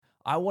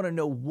I want to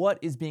know what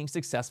is being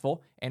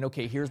successful, and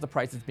okay, here's the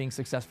price it's being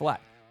successful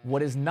at.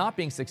 What is not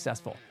being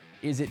successful?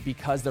 Is it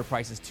because their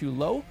price is too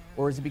low,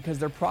 or is it because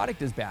their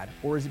product is bad,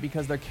 or is it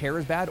because their care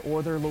is bad,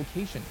 or their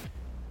location?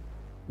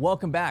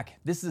 Welcome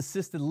back. This is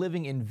Assisted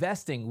Living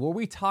Investing, where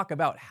we talk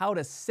about how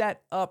to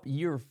set up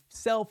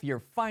yourself, your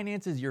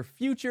finances, your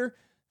future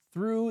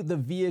through the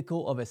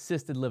vehicle of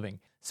assisted living.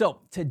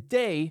 So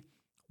today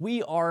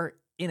we are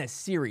in a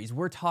series.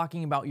 We're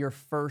talking about your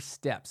first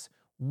steps.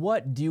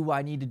 What do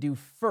I need to do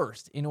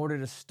first in order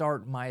to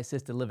start my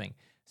assisted living?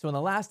 So in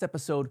the last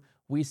episode,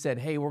 we said,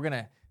 hey, we're going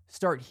to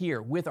start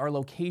here with our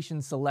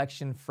location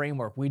selection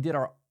framework. We did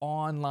our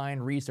online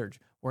research.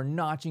 We're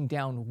notching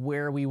down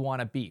where we want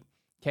to be.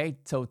 Okay,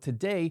 so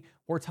today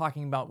we're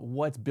talking about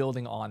what's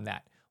building on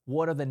that.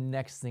 What are the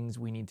next things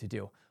we need to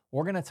do?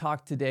 We're going to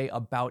talk today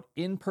about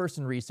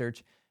in-person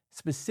research,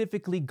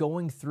 specifically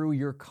going through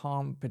your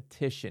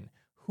competition.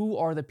 Who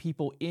are the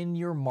people in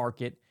your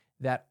market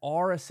that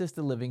are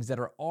assisted livings that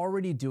are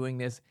already doing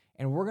this?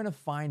 And we're going to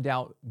find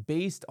out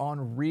based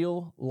on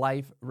real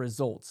life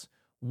results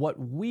what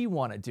we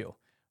want to do,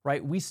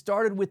 right? We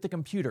started with the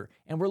computer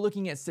and we're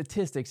looking at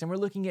statistics and we're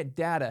looking at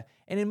data.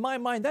 And in my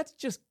mind, that's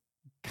just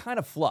kind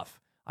of fluff.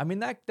 I mean,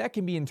 that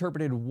can be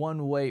interpreted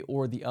one way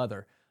or the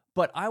other.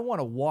 But I want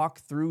to walk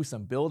through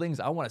some buildings.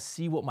 I want to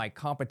see what my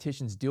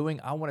competition's doing.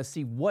 I want to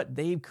see what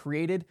they've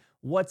created,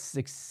 what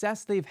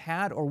success they've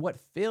had, or what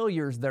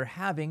failures they're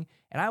having.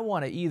 And I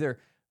want to either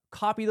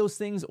copy those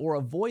things or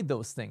avoid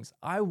those things.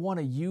 I want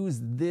to use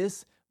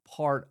this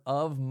part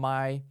of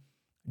my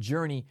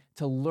journey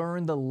to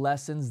learn the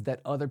lessons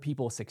that other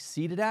people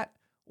succeeded at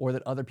or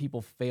that other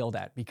people failed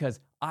at, because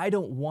I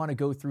don't want to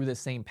go through the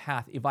same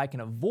path if I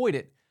can avoid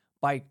it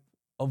by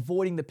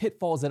avoiding the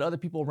pitfalls that other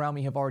people around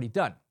me have already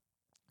done.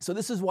 So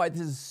this is why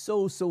this is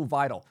so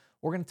vital.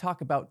 We're going to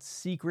talk about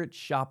secret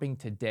shopping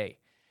today.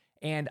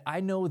 And I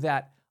know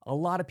that a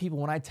lot of people,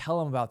 when I tell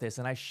them about this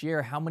and I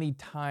share how many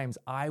times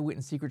I went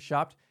and secret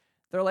shopped,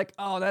 they're like,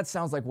 oh, that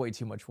sounds like way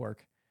too much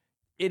work.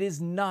 It is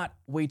not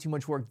way too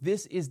much work.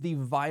 This is the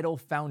vital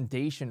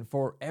foundation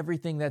for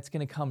everything that's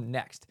going to come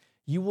next.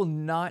 You will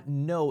not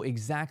know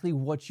exactly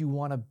what you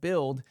want to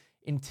build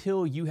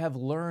until you have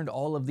learned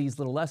all of these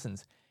little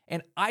lessons.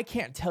 And I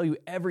can't tell you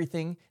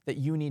everything that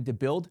you need to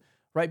build,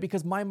 right?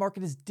 Because my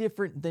market is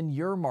different than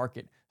your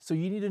market. So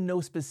you need to know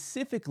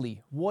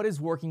specifically what is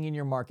working in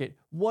your market,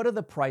 what are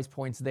the price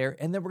points there,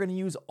 and then we're going to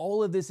use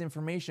all of this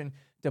information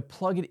to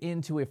plug it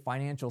into a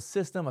financial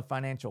system, a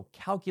financial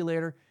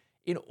calculator,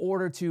 in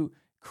order to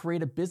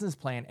create a business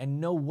plan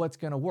and know what's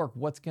going to work,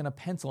 what's going to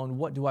pencil, and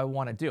what do I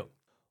want to do.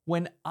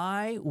 When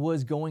I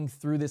was going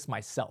through this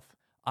myself,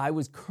 I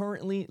was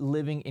currently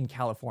living in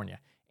California,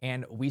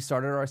 and we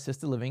started our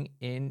assisted living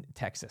in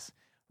Texas,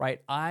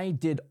 right? I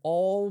did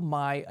all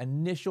my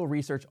initial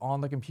research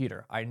on the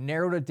computer. I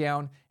narrowed it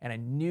down and I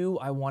knew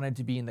I wanted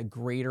to be in the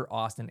greater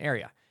Austin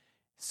area.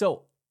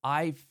 So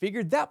I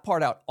figured that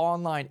part out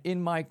online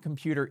in my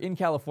computer in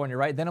California,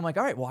 right? Then I'm like,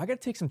 all right, well, I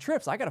got to take some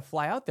trips. I got to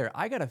fly out there.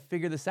 I got to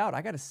figure this out.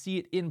 I got to see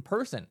it in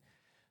person.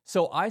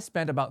 So I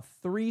spent about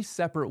 3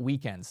 separate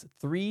weekends,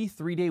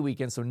 three-day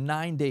weekends, so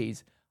 9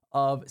 days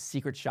of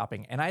secret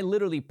shopping. And I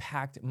literally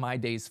packed my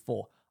days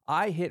full.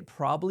 I hit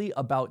probably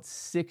about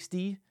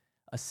 60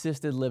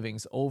 assisted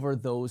livings over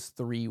those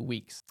 3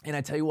 weeks. And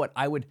I tell you what,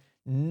 I would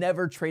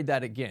never trade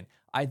that again.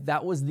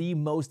 That was the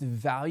most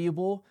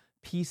valuable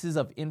pieces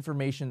of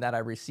information that I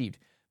received,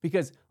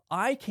 because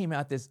I came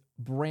at this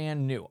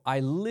brand new. I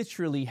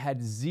literally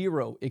had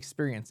zero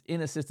experience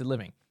in assisted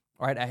living.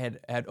 All right, I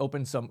had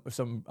opened some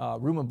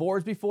room and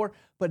boards before,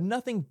 but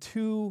nothing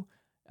too.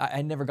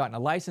 I'd never gotten a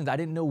license. I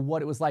didn't know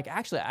what it was like.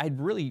 Actually, I'd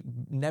really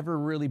never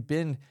really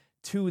been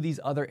to these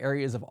other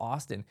areas of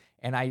Austin,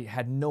 and I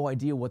had no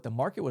idea what the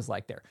market was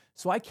like there.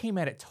 So I came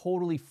at it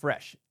totally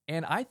fresh,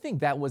 and I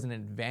think that was an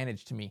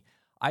advantage to me.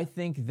 I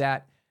think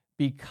that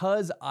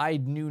because I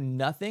knew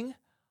nothing,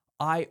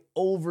 I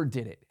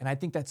overdid it, and I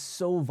think that's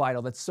so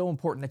vital. That's so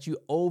important that you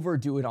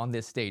overdo it on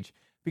this stage,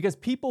 because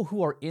people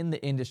who are in the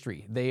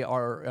industry, they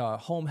are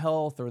home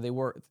health, or they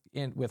work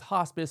with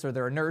hospice, or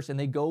they're a nurse, and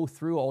they go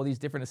through all these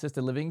different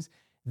assisted livings.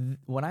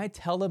 When I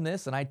tell them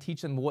this and I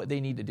teach them what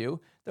they need to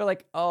do, they're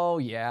like, oh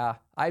yeah,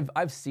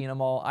 I've seen them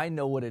all. I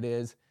know what it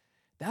is.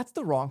 That's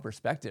the wrong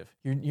perspective.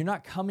 You're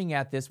not coming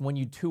at this when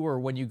you tour,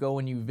 when you go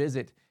and you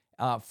visit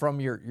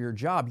from your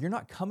job. You're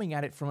not coming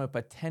at it from a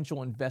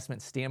potential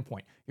investment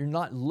standpoint. You're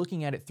not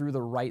looking at it through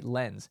the right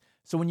lens.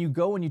 So when you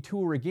go and you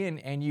tour again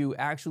and you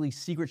actually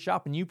secret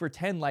shop and you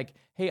pretend like,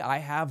 hey, I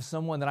have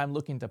someone that I'm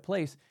looking to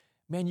place,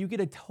 man, you get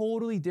a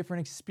totally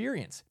different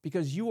experience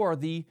because you are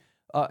the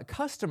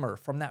customer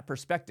from that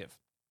perspective.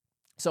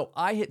 So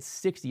I hit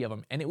 60 of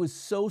them, and it was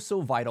so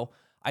vital.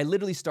 I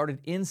literally started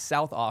in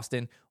South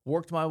Austin,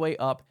 worked my way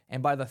up,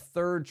 and by the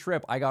 3rd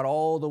trip, I got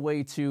all the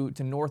way to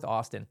North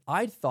Austin.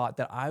 I thought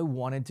that I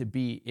wanted to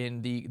be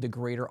in the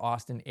greater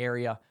Austin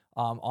area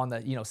on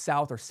the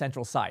south or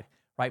central side,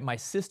 right? My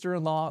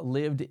sister-in-law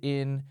lived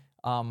in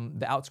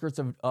the outskirts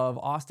of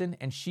Austin,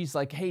 and she's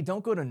like, hey,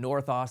 don't go to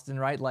North Austin,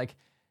 right? Like,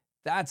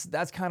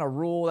 that's kind of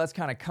rural, that's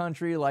kind of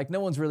country, like no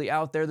one's really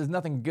out there. There's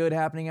nothing good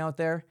happening out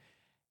there.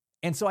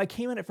 And so I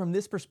came at it from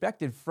this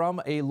perspective,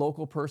 from a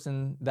local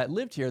person that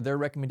lived here, their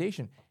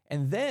recommendation.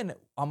 And then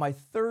on my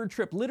third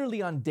trip,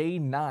 literally on day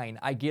 9,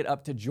 I get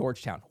up to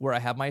Georgetown, where I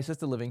have my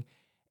assisted living,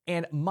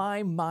 and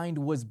my mind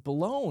was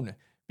blown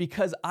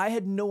because I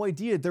had no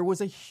idea there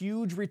was a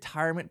huge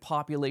retirement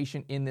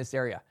population in this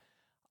area.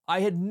 I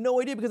had no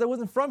idea because I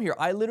wasn't from here.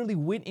 I literally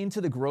went into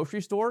the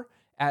grocery store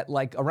at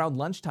like around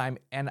lunchtime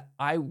and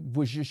I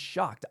was just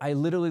shocked. I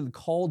literally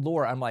called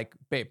Laura. I'm like,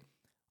 babe,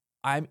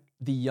 I'm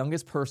the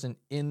youngest person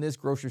in this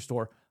grocery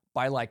store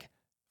by like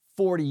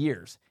 40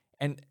 years.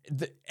 And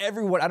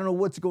everyone, I don't know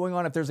what's going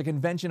on, if there's a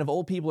convention of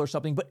old people or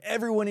something, but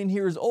everyone in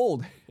here is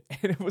old.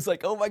 And it was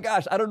like, oh my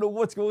gosh, I don't know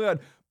what's going on,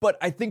 but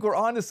I think we're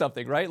on to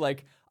something, right?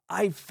 Like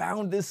I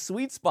found this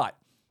sweet spot.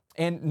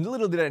 And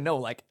little did I know,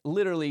 like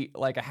literally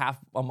like a half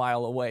a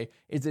mile away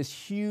is this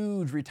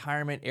huge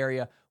retirement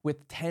area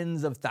with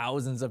tens of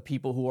thousands of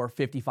people who are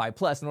 55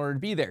 plus in order to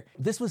be there.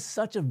 This was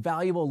such a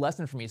valuable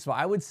lesson for me. So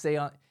I would say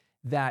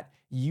that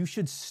you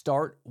should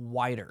start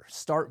wider,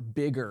 start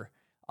bigger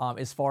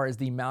as far as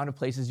the amount of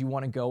places you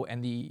want to go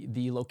and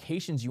the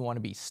locations you want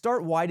to be.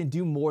 Start wide and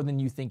do more than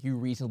you think you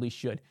reasonably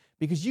should,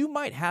 because you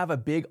might have a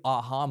big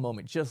aha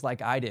moment just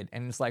like I did.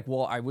 And it's like,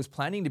 well, I was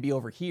planning to be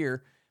over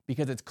here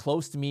because it's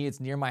close to me, it's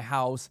near my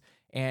house,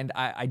 and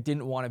I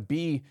didn't want to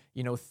be,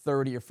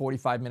 30 or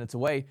 45 minutes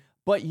away.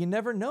 But you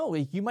never know.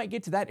 Like, you might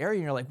get to that area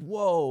and you're like,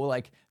 whoa,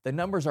 like the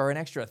numbers are an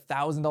extra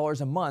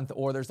 $1,000 a month,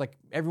 or there's like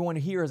everyone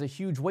here has a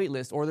huge wait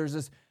list, or there's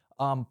this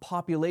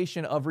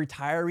population of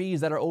retirees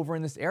that are over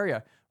in this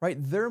area, right?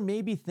 There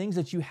may be things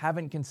that you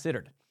haven't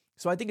considered.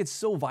 So I think it's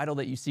so vital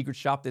that you secret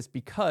shop this,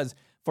 because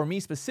for me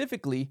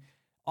specifically,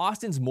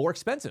 Austin's more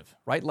expensive,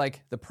 right?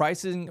 Like the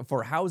pricing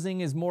for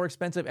housing is more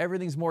expensive.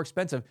 Everything's more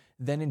expensive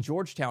than in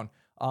Georgetown,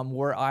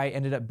 where I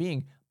ended up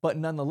being. But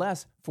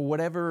nonetheless, for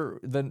whatever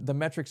the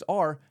metrics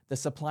are, the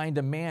supply and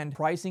demand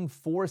pricing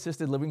for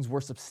assisted livings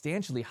were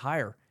substantially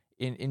higher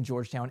in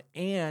Georgetown,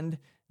 and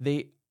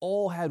they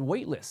all had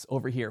wait lists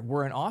over here.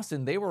 Where in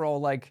Austin, they were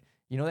all like,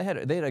 they had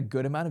a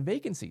good amount of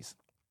vacancies.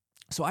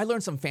 So I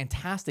learned some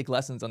fantastic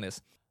lessons on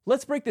this.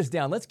 Let's break this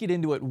down. Let's get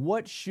into it.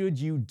 What should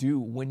you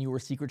do when you are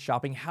secret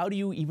shopping? How do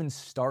you even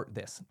start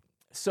this?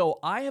 So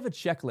I have a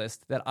checklist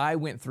that I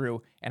went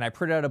through, and I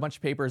printed out a bunch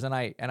of papers, and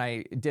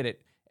I did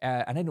it.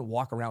 And I didn't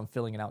walk around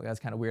filling it out. That's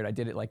kind of weird. I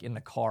did it like in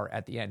the car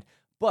at the end.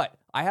 But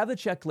I have the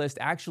checklist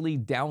actually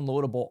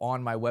downloadable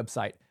on my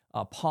website,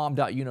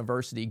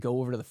 palm.university. Go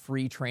over to the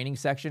free training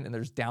section, and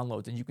there's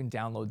downloads, and you can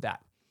download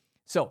that.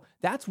 So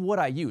that's what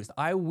I used.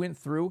 I went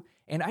through,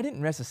 and I didn't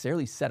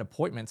necessarily set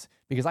appointments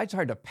because I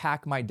tried to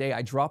pack my day.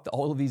 I dropped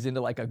all of these into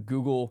like a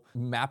Google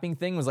mapping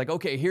thing. It was like,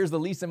 okay, here's the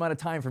least amount of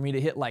time for me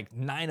to hit like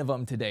 9 of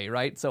them today,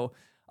 right? So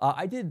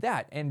I did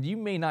that, and you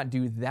may not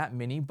do that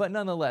many, but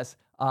nonetheless,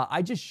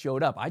 I just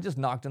showed up. I just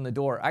knocked on the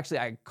door. Actually,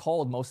 I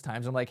called most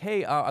times. I'm like,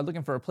 hey, I'm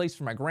looking for a place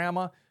for my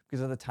grandma,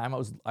 because at the time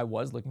I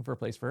was looking for a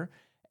place for her.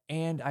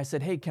 And I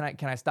said, hey, can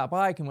I stop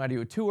by? Can I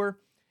do a tour?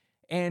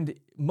 And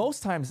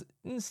most times,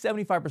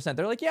 75%,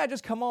 they're like, yeah,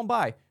 just come on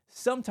by.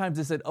 Sometimes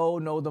they said, oh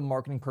no, the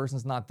marketing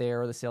person's not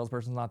there, or the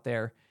salesperson's not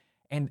there.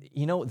 And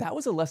that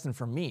was a lesson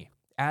for me.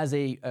 As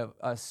a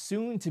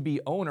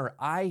soon-to-be owner,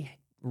 I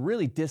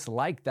really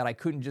disliked that I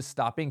couldn't just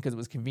stop in because it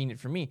was convenient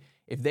for me.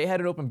 If they had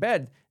an open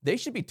bed, they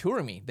should be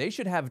touring me. They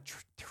should have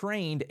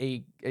trained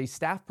a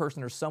staff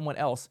person or someone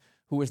else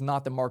who is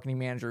not the marketing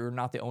manager or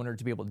not the owner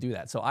to be able to do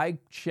that. So I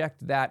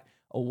checked that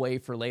away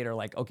for later,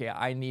 like, okay,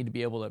 I need to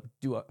be able to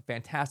do a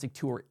fantastic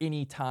tour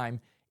anytime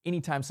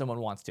someone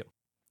wants to.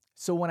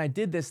 So when I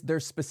did this,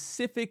 there's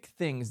specific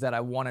things that I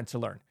wanted to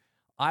learn.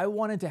 I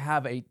wanted to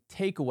have a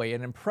takeaway,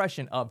 an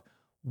impression of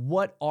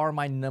what are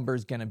my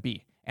numbers gonna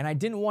be. And I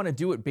didn't want to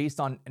do it based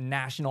on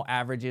national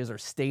averages or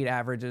state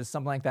averages,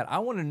 something like that. I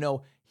want to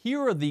know, here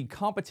are the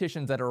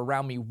competitions that are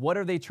around me, what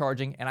are they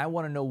charging, and I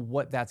want to know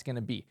what that's going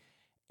to be.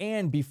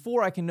 And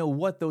before I can know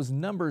what those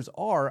numbers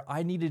are,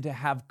 I needed to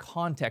have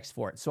context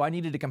for it. So I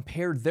needed to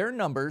compare their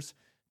numbers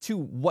to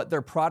what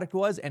their product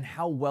was and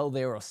how well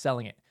they were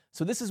selling it.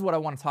 So this is what I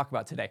want to talk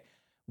about today.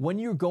 When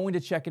you're going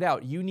to check it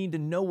out, you need to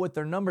know what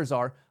their numbers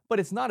are, but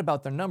it's not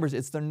about their numbers,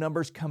 it's their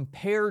numbers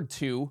compared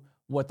to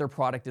what their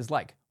product is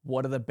like.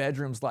 What are the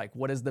bedrooms like?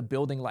 What is the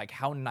building like?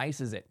 How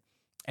nice is it?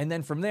 And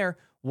then from there,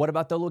 what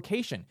about the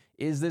location?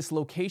 Is this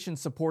location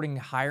supporting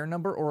a higher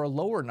number or a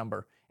lower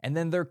number? And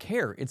then their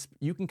care.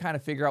 You can kind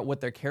of figure out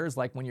what their care is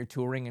like when you're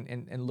touring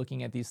and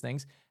looking at these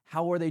things.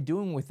 How are they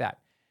doing with that?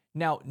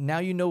 Now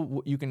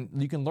you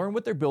can learn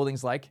what their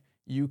building's like.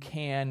 You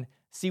can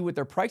see what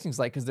their pricing's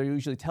like, because they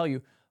usually tell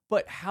you.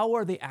 But how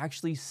are they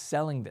actually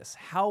selling this?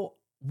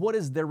 What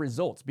is their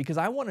results? Because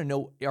I want to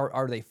know,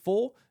 are they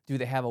full? Do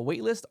they have a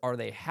wait list? Are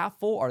they half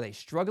full? Are they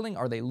struggling?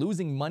 Are they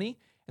losing money?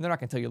 And they're not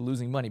going to tell you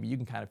losing money, but you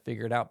can kind of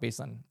figure it out based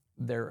on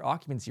their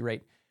occupancy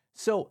rate.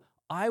 So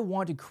I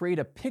want to create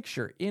a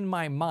picture in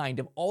my mind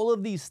of all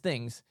of these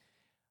things.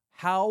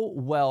 How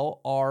well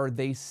are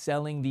they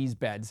selling these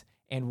beds?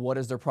 And what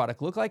does their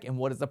product look like? And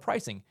what is the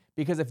pricing?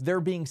 Because if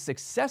they're being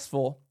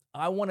successful,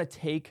 I want to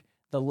take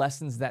the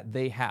lessons that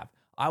they have.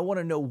 I want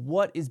to know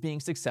what is being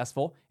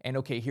successful, and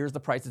okay, here's the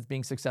price it's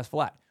being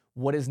successful at.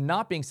 What is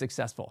not being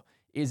successful?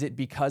 Is it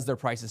because their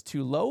price is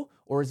too low,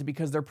 or is it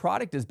because their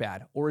product is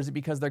bad, or is it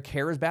because their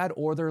care is bad,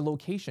 or their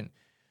location?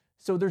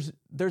 So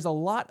there's a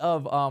lot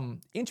of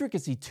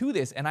intricacy to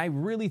this, and I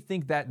really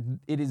think that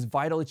it is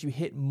vital that you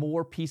hit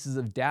more pieces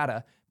of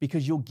data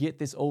because you'll get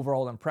this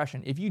overall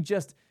impression. If you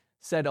just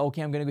said,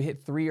 okay, I'm going to go hit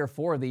 3 or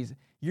 4 of these,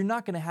 you're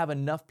not going to have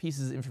enough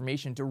pieces of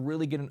information to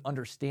really get an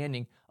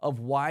understanding of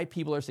why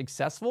people are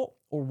successful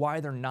or why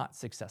they're not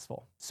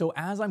successful. So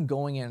as I'm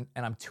going in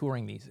and I'm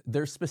touring these,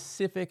 there's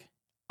specific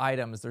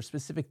items, there's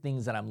specific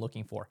things that I'm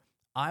looking for.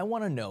 I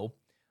want to know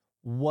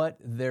what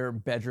their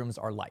bedrooms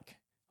are like,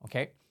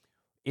 okay?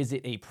 Is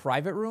it a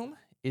private room?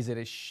 Is it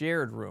a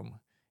shared room?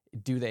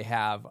 Do they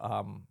have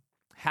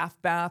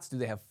half baths? Do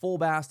they have full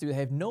baths? Do they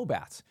have no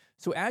baths?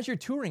 So as you're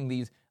touring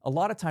these, a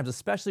lot of times,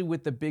 especially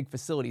with the big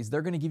facilities,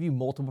 they're going to give you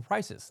multiple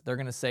prices. They're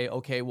going to say,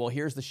 okay, well,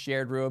 here's the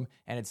shared room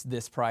and it's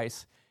this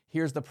price.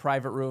 Here's the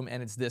private room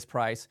and it's this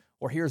price.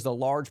 Or here's the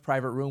large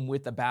private room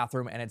with the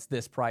bathroom and it's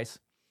this price.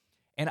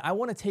 And I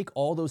want to take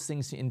all those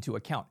things into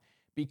account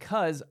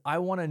because I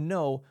want to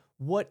know,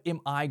 what am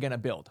I going to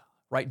build,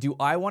 right? Do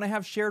I want to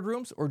have shared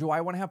rooms or do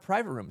I want to have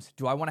private rooms?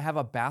 Do I want to have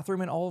a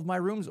bathroom in all of my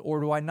rooms or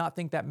do I not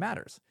think that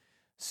matters?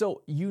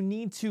 So you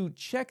need to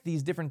check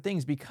these different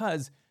things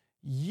because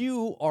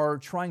you are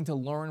trying to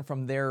learn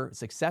from their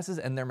successes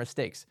and their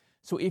mistakes.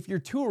 So if you're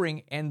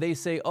touring and they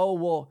say, oh,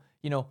 well,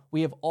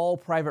 we have all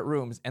private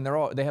rooms and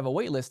they have a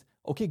wait list,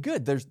 okay,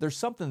 good, there's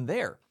something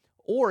there.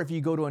 Or if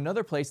you go to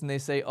another place and they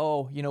say,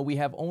 oh, we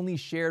have only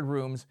shared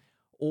rooms,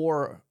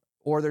 or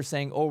they're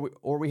saying, oh,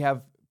 or we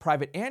have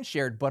private and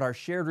shared, but our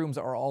shared rooms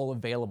are all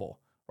available,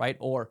 right?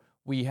 Or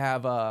we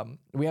have a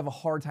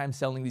hard time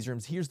selling these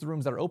rooms. Here's the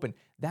rooms that are open.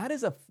 That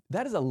is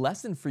a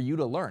lesson for you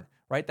to learn,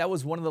 right? That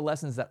was one of the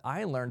lessons that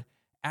I learned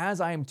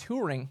as I am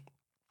touring.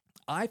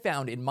 I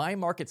found in my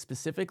market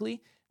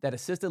specifically that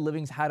assisted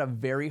livings had a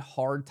very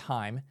hard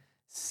time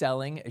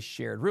selling a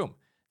shared room,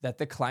 that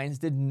the clients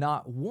did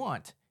not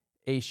want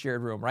a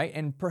shared room, right?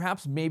 And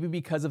perhaps maybe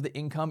because of the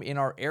income in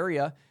our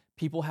area,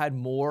 people had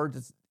more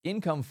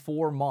income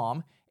for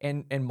mom,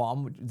 and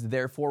mom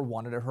therefore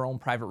wanted her own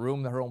private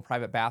room, her own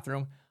private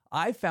bathroom.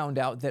 I found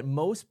out that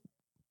most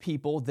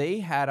people,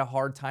 they had a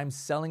hard time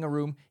selling a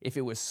room if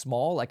it was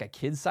small, like a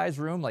kid-size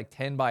room, like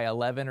 10 by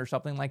 11 or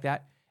something like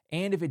that,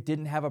 and if it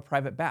didn't have a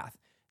private bath.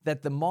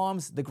 That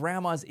the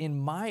grandmas in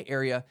my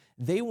area,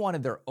 they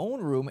wanted their own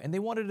room and they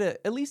wanted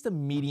at least a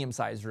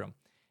medium-sized room.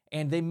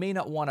 And they may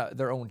not want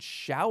their own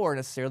shower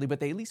necessarily, but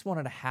they at least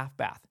wanted a half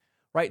bath,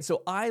 right?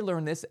 So I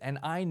learned this and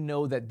I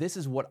know that this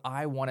is what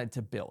I wanted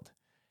to build.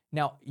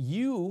 Now,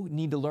 you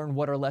need to learn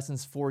what are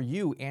lessons for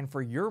you and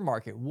for your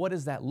market. What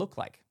does that look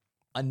like?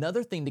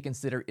 Another thing to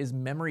consider is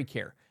memory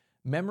care.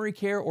 Memory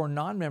care or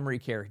non-memory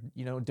care,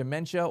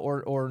 dementia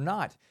or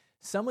not.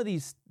 Some of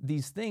these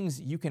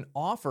things you can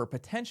offer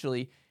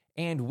potentially,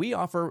 and we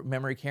offer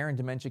memory care and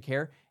dementia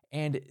care,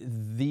 and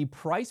the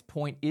price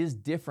point is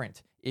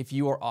different if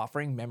you are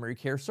offering memory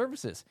care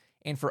services.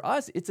 And for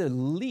us, it's at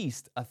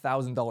least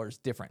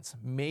 $1,000 difference,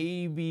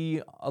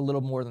 maybe a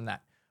little more than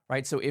that,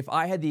 right? So if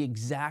I had the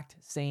exact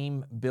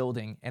same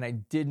building and I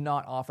did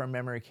not offer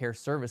memory care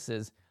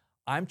services,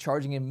 I'm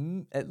charging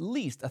him at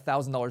least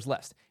 $1,000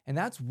 less. And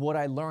that's what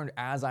I learned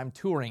as I'm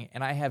touring.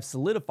 And I have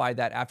solidified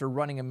that after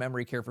running a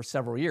memory care for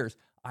several years.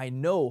 I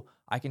know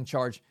I can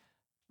charge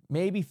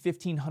maybe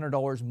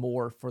 $1,500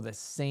 more for the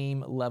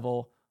same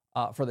level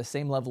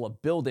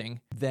of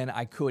building than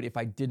I could if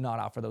I did not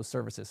offer those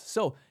services.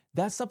 So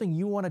that's something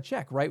you want to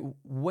check, right?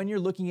 When you're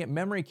looking at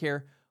memory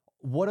care,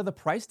 what are the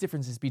price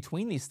differences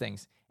between these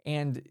things?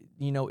 And,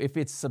 if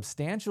it's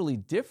substantially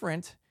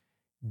different,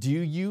 do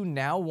you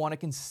now want to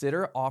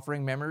consider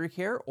offering memory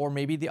care or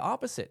maybe the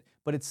opposite?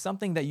 But it's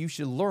something that you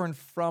should learn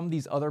from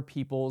these other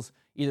people's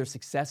either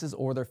successes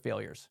or their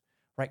failures,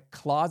 right?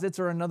 Closets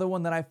are another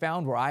one that I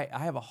found where I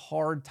have a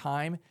hard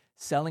time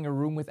selling a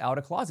room without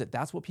a closet.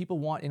 That's what people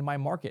want in my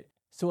market.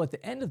 So at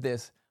the end of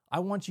this, I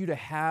want you to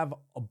have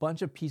a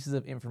bunch of pieces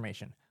of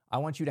information. I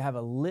want you to have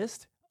a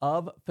list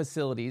of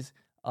facilities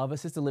of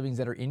assisted livings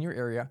that are in your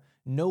area,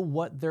 know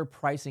what their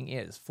pricing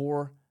is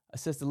for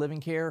assisted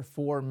living care,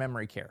 for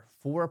memory care,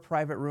 for a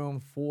private room,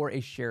 for a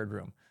shared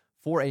room,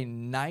 for a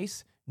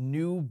nice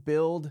new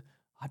build,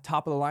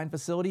 top of the line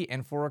facility,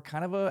 and for a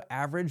kind of a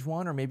average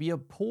one or maybe a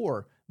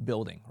poor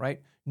building,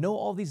 right? Know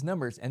all these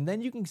numbers, and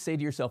then you can say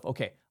to yourself,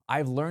 okay,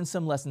 I've learned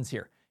some lessons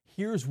here.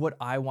 Here's what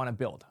I want to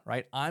build,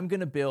 right? I'm going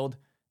to build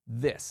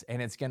this,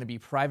 and it's going to be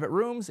private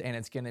rooms, and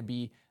it's going to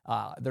be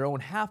their own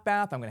half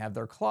bath. I'm going to have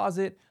their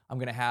closet. I'm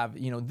going to have,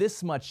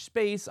 this much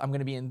space. I'm going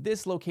to be in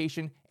this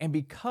location. And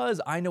because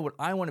I know what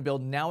I want to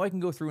build, now I can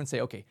go through and say,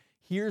 okay,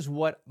 here's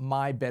what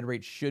my bed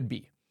rate should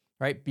be,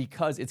 right?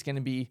 Because it's going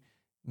to be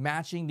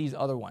matching these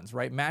other ones,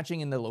 right?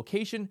 Matching in the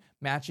location,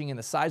 matching in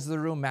the size of the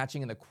room,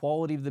 matching in the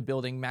quality of the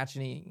building,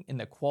 matching in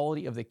the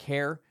quality of the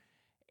care.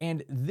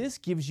 And this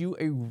gives you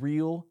a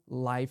real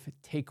life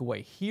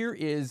takeaway. Here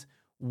is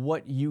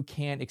what you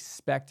can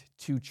expect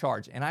to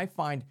charge. And I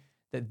find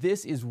that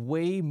this is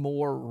way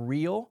more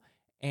real,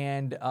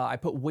 and I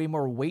put way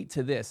more weight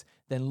to this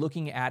than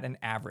looking at an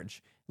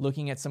average,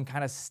 looking at some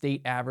kind of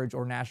state average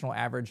or national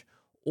average,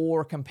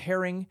 or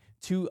comparing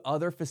to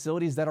other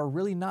facilities that are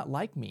really not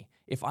like me.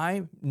 If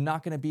I'm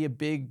not going to be a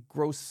big,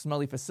 gross,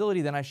 smelly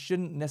facility, then I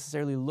shouldn't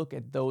necessarily look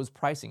at those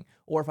pricing.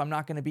 Or if I'm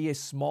not going to be a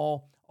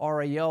small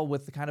RAL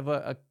with kind of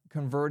a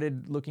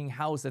converted looking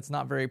house that's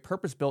not very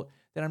purpose-built,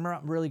 then I'm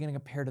not really going to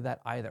compare to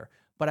that either.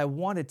 But I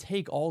want to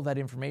take all that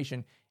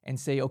information and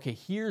say, okay,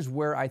 here's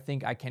where I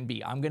think I can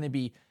be. I'm going to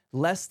be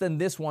less than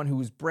this one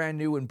who's brand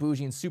new and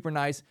bougie and super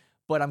nice,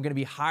 but I'm going to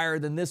be higher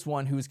than this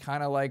one who's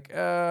kind of like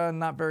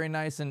not very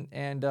nice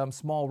and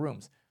small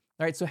rooms.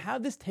 All right, so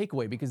have this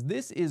takeaway, because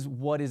this is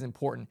what is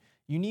important.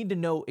 You need to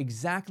know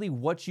exactly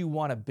what you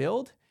want to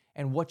build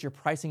and what your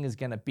pricing is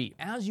going to be.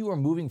 As you are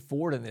moving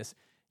forward in this,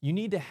 you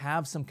need to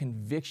have some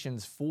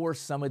convictions for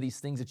some of these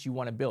things that you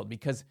want to build,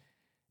 because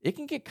it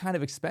can get kind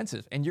of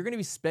expensive and you're going to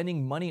be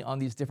spending money on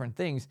these different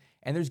things.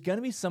 And there's going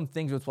to be some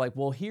things where it's like,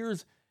 well,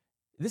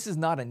 this is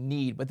not a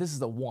need, but this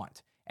is a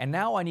want. And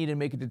now I need to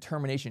make a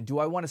determination. Do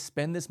I want to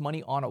spend this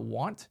money on a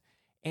want?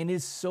 And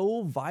it's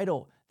so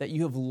vital that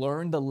you have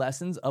learned the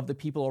lessons of the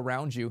people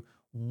around you,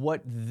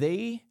 what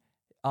they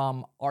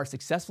are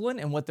successful in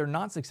and what they're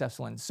not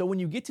successful in. So when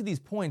you get to these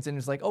points and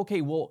it's like,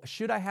 okay, well,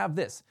 should I have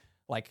this?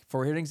 Like,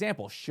 for an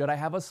example, should I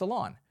have a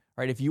salon?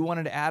 Right? If you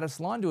wanted to add a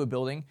salon to a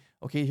building,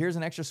 okay, here's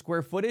an extra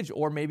square footage,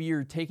 or maybe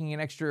you're taking an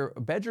extra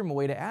bedroom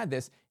away to add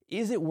this.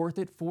 Is it worth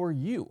it for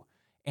you?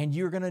 And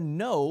you're going to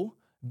know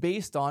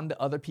based on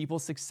the other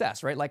people's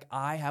success, right? Like,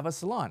 I have a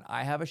salon,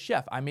 I have a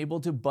chef. I'm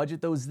able to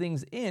budget those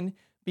things in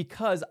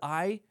because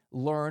I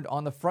learned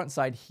on the front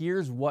side,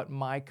 here's what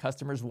my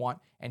customers want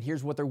and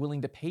here's what they're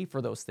willing to pay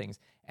for those things.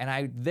 And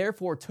I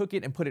therefore took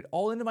it and put it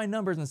all into my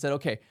numbers and said,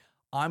 okay,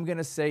 I'm going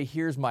to say,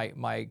 here's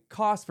my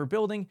cost for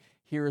building,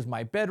 here's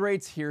my bed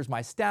rates, here's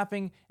my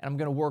staffing, and I'm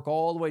going to work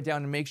all the way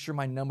down to make sure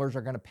my numbers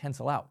are going to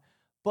pencil out.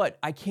 But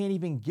I can't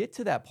even get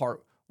to that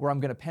part where I'm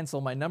going to pencil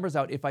my numbers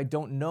out if I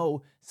don't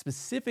know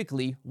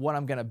specifically what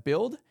I'm going to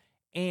build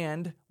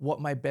and what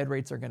my bed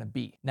rates are going to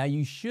be. Now,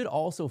 you should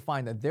also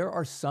find that there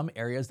are some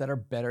areas that are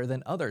better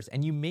than others,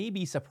 and you may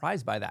be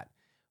surprised by that.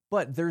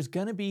 But there's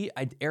going to be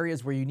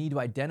areas where you need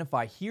to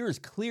identify, here's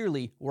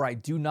clearly where I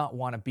do not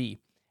want to be,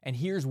 and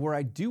here's where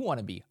I do want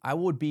to be. I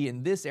would be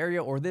in this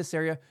area or this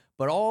area,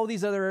 but all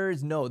these other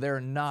areas, no,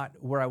 they're not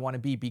where I want to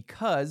be,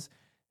 because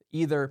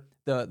either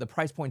the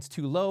price point's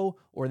too low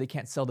or they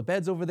can't sell the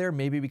beds over there,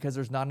 maybe because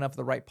there's not enough of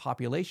the right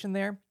population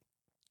there.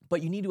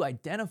 But you need to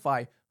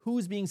identify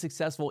who's being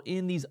successful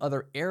in these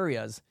other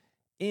areas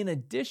in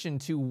addition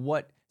to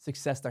what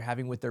success they're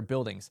having with their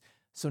buildings.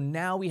 So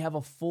now we have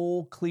a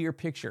full, clear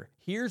picture.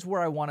 Here's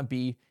where I want to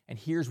be, and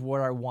here's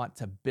where I want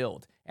to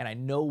build. And I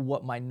know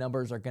what my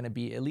numbers are going to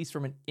be, at least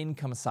from an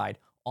income side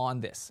on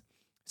this.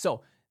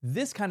 So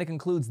this kind of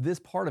concludes this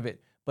part of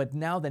it. But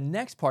now the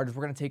next part is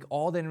we're going to take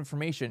all that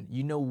information,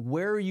 you know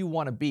where you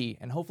want to be,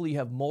 and hopefully you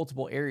have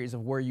multiple areas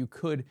of where you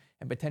could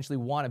and potentially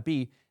want to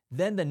be.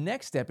 Then the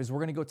next step is we're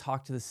going to go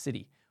talk to the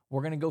city.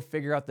 We're going to go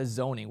figure out the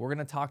zoning. We're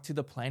going to talk to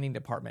the planning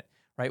department,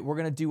 right? We're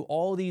going to do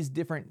all these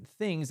different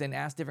things and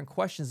ask different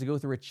questions to go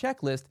through a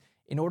checklist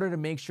in order to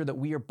make sure that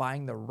we are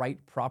buying the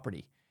right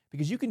property.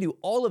 Because you can do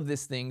all of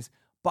these things,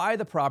 buy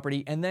the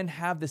property, and then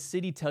have the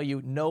city tell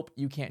you, nope,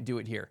 you can't do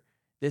it here.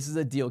 This is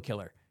a deal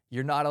killer.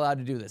 You're not allowed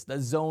to do this.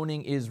 The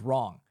zoning is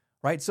wrong,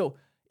 right? So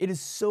it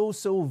is so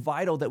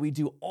vital that we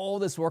do all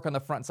this work on the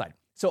front side.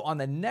 So on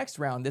the next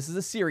round, this is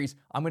a series,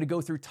 I'm going to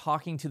go through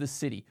talking to the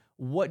city.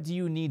 What do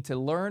you need to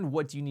learn?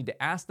 What do you need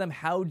to ask them?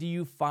 How do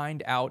you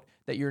find out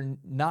that you're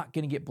not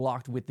going to get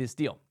blocked with this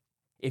deal?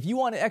 If you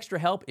want extra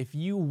help, if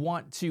you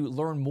want to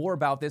learn more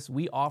about this,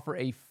 we offer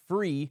a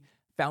free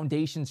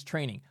foundations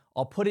training.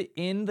 I'll put it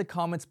in the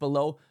comments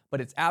below, but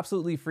it's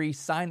absolutely free.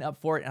 Sign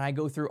up for it, and I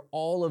go through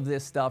all of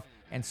this stuff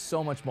and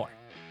so much more.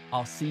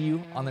 I'll see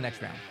you on the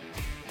next round.